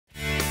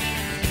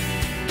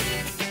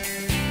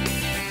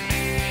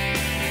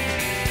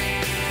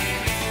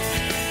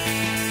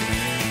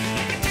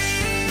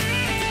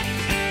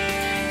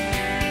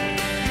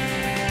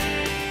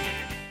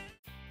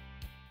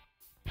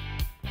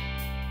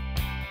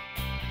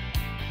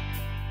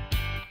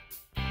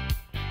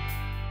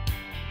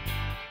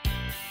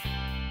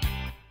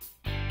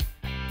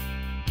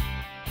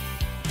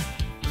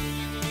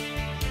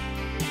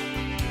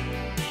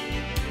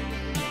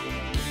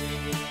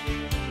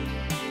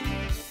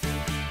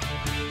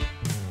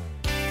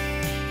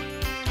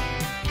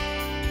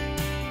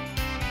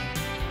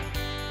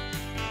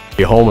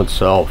The home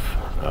itself,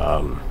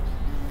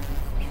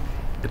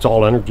 it's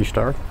all Energy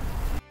Star.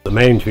 The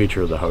main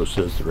feature of the house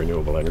is the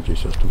renewable energy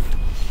system.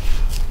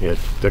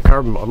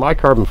 My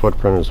carbon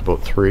footprint is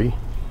about 3,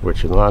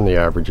 which on the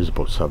average is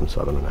about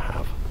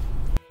 7.5.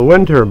 The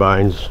wind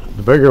turbines,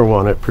 the bigger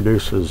one, it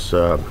produces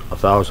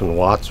 1,000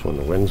 watts when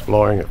the wind's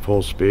blowing at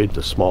full speed.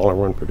 The smaller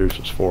one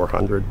produces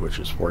 400, which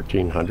is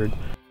 1,400.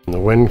 And the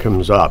wind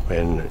comes up,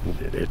 and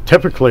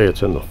typically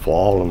it's in the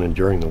fall, and then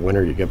during the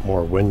winter you get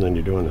more wind than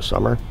you do in the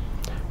summer.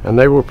 And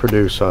they will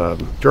produce,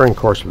 during the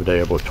course of a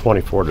day, about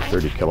 24 to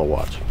 30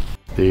 kilowatts.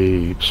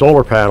 The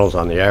solar panels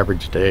on the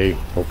average day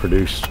will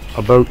produce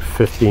about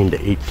 15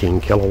 to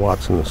 18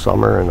 kilowatts in the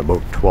summer and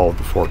about 12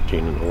 to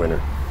 14 in the winter,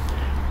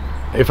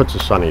 if it's a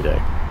sunny day.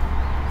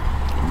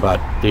 But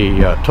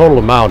the total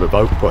amount of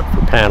output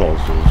for panels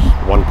is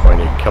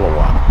 1.8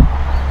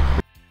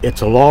 kilowatt.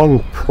 It's a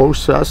long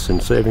process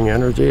in saving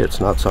energy. It's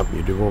not something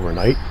you do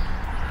overnight.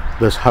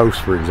 This house,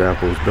 for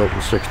example, was built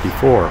in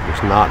 '64. It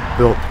was not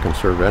built to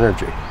conserve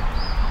energy.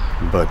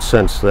 But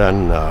since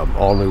then,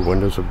 all new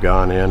windows have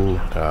gone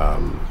in.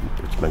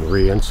 It's been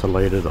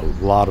re-insulated, a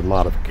lot of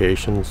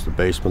modifications. The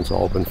basement's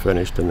all been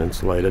finished and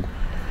insulated.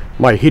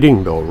 My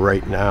heating bill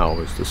right now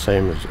is the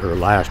same as, or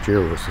last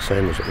year was the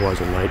same as it was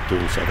in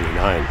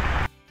 1979.